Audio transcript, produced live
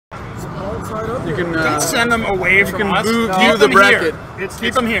You can don't send them away from us. You can view the bracket.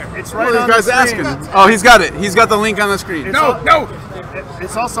 Keep them here. It's right on the screen. asking. Oh, he's got it. He's got the link on the screen. No.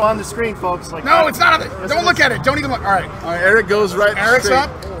 It's also on the screen, folks. Like no, it's not on the. Don't look at it. Don't even look. All right. Eric goes right. Eric's straight. up.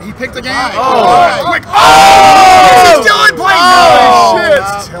 He picked the game. Oh! Quick. Oh! Still in play. Oh,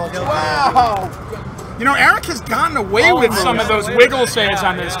 shit. wow. You know, Eric has gotten away with some of those wiggle saves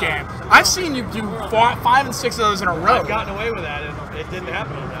on this game. I've seen you do 5 and 6 of those in a row. I've gotten away with that, and it didn't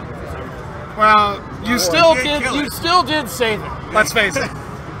happen on that one. Well, you still did. You still did save it. Let's face it.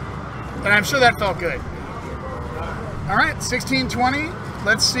 And I'm sure that felt good. All right, 16-20.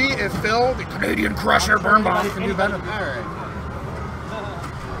 Let's see if Phil, the Canadian Crusher Birnbaum, can do better. All right.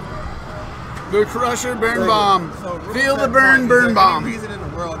 The Crusher Birnbaum. Feel the burn, Birnbaum. Reason in the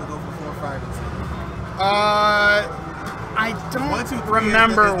world to go for 4, 5, and 6. I don't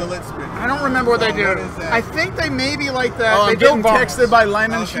remember. I don't remember what they do. I think they maybe like that. Oh, they I'm getting build texted by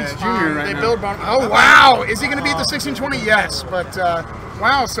Lyman Sheets Jr. right they now. build bonus. Oh wow! Is he going to beat the 16-20? Yes, but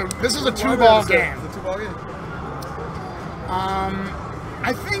wow. So this is a 2-ball game. It's a 2-ball game.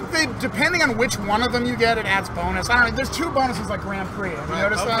 I think they, depending on which one of them you get, it adds bonus. I don't know. There's 2 bonuses like Grand Prix. Have you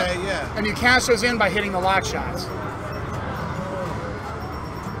noticed that? Okay, yeah. And you cash those in by hitting the lock shots.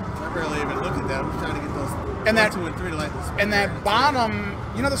 I barely even look at that. I'm trying to get those. And that 2 and 3 to like the spin. And that bottom,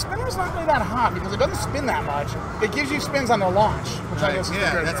 you know, the spinner's not really that hot because it doesn't spin that much. It gives you spins on the launch, which I guess is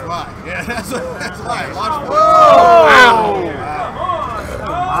yeah, good. that's why. Yeah, that's why. Whoa!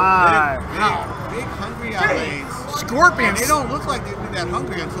 Wow. Big hungry outlays. Scorpions. They don't look like they'd be that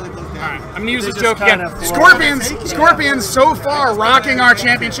hungry until it goes down. All right, I'm gonna use this joke again. Scorpions so far rocking our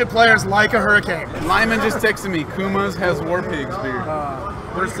championship players like a hurricane. Lyman just texted me. Kuma's has War Pigs beer.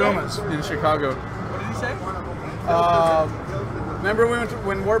 Where's Kuma's? In Chicago. What did he say? Remember we went to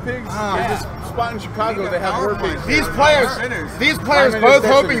when War Pigs? There's this spot in Chicago. They have War Pigs. These players both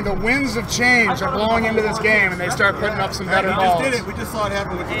hoping the winds of change are blowing into this game and they start putting up some better balls. We just did it. We just saw it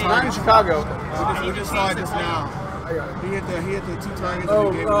happen with the Not in targets. Chicago. We just saw it just now. He hit the 2 targets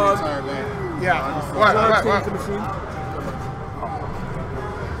and he gave him the entire bag. Yeah. What?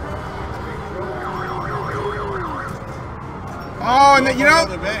 Oh, and you know,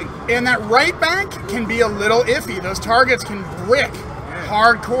 and that right bank can be a little iffy. Those targets can brick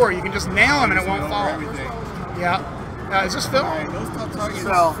hardcore. You can just nail them and it won't fall. Yeah. Is this Phil? Those top targets.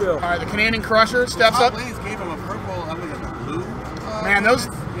 All right, the Canadian Crusher steps up. Lanes gave him a purple, I mean, a blue. Man,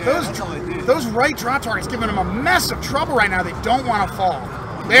 those right draw targets giving him a mess of trouble right now. They don't want to fall.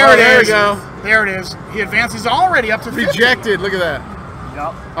 There it is. There we go. There it is. He advances already up to 50. Rejected. Look at that.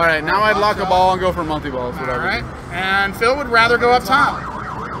 Yep. All right, now I'd lock a ball and go for multi-balls. All right, and Phil would rather go up top.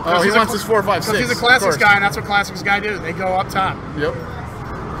 Oh, he wants his 4, 5, 6. Because he's a classics guy, and that's what classics guys do. They go up top. Yep.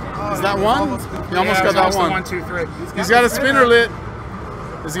 Is that one? He almost got that one. 1, 2, 3. He's got a spinner lit.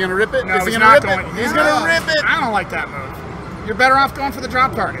 Is he gonna rip it? No, Is he he's gonna not rip going. it? He's gonna rip it. I don't like that move. You're better off going for the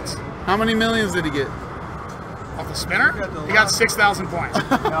drop targets. How many millions did he get? Off the spinner? He got 6,000 points. There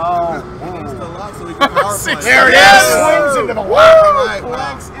There it is. Swings into the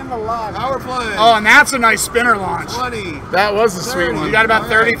lock. in the lock. Power play. Oh, and that's a nice spinner launch. 20. That was a sweet one. You got about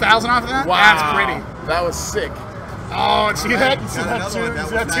 30,000 off of that? Wow. That's pretty. That was sick. Oh, and see that? Got See that another two? one. That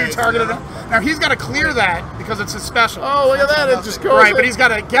See that was two nice. targeted? Yeah. Now he's got to clear that because it's his special. Oh, look at that. It just goes. Right, but he's got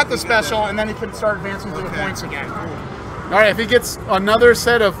to get the special and then he can start advancing through the points again. All right, if he gets another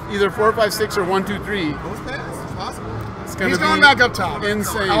set of either 4, 5, 6 or 1, 2, 3, Those passes, it's possible. it's gonna He's be going back up top.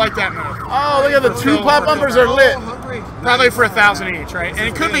 insane. I like that move. Oh, look at the 2 pop bumpers are lit. Hungry. Probably for 1,000 each, right? And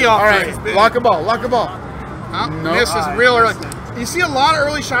it could be all All right, three. lock a ball. Lock a ball. No. This is real early. You see a lot of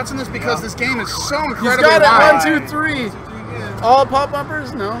early shots in this because this game is so He's incredibly got it. wide. 1, 2, 3. All pop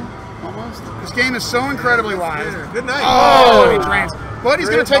bumpers? No, almost. This game is so incredibly wide. Good night. Oh, he drains. But he's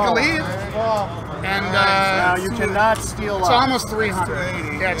going to take a lead. And Now you cannot steal it's off. almost 300.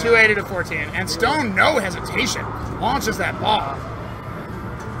 280, Yeah, 280 to 14. And Stone, no hesitation, launches that ball.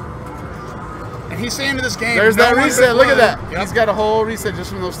 And he's saying to this game, There's no that one reset. could Look at play. that. Yep. He's got a whole reset just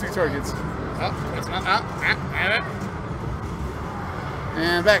from those 2 targets. Oh, that's not.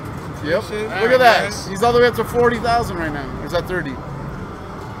 And back. Yep. Shit. Look at that. Nice. He's all the way up to 40,000 right now. Or is that 30?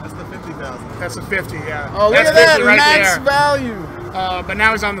 That's the 50,000. That's a 50, yeah. Oh, look That's at that. 50 right Max there. value. But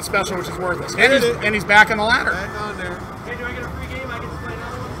now he's on the special, which is worthless. And he's back on the ladder. Back on there. Hey, do I get a free game? I get to play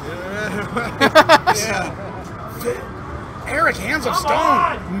another one? Yeah. Eric Hands of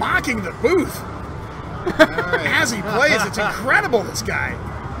Stone mocking the booth as he plays. It's incredible, this guy.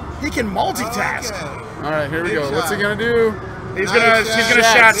 He can multitask. Okay. All right, here we Big go. shot. What's he gonna do? She's Nice gonna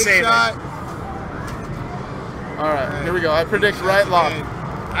shot. shot Big save it. shot. All right, here we go. I predict right lock.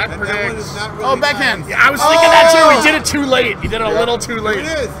 I predict. Oh, backhand. Yeah, I was thinking that too. He did it too late. He did it a little too late. It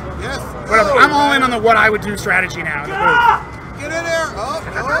is. Yes. Whatever. I'm all in on the what I would do strategy now. Get in there.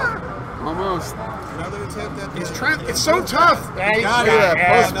 Almost. Another attempt at He's trying. It's so tough. Got it.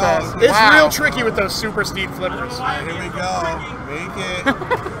 Yeah. Post pass. It's Wow. real tricky with those super steep flippers. All right, here we go. Make it.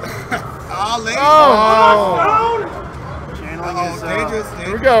 Oh, late. Oh, Dangerous.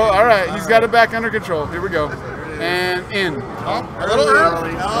 here we go. All right, he's got it back under control. Here we go. And in. Oh, a little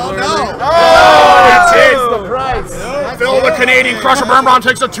early. Oh, no. That's it. the price. Phil, the Canadian Crusher Birnbaum,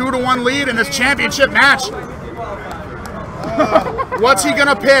 takes a 2-1 lead in this championship match. What's he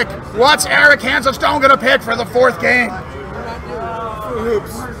gonna pick? What's Eric Hands of Stone gonna pick for the 4th game?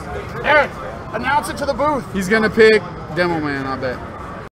 Eric, announce it to the booth. He's gonna pick Demo Man, I bet.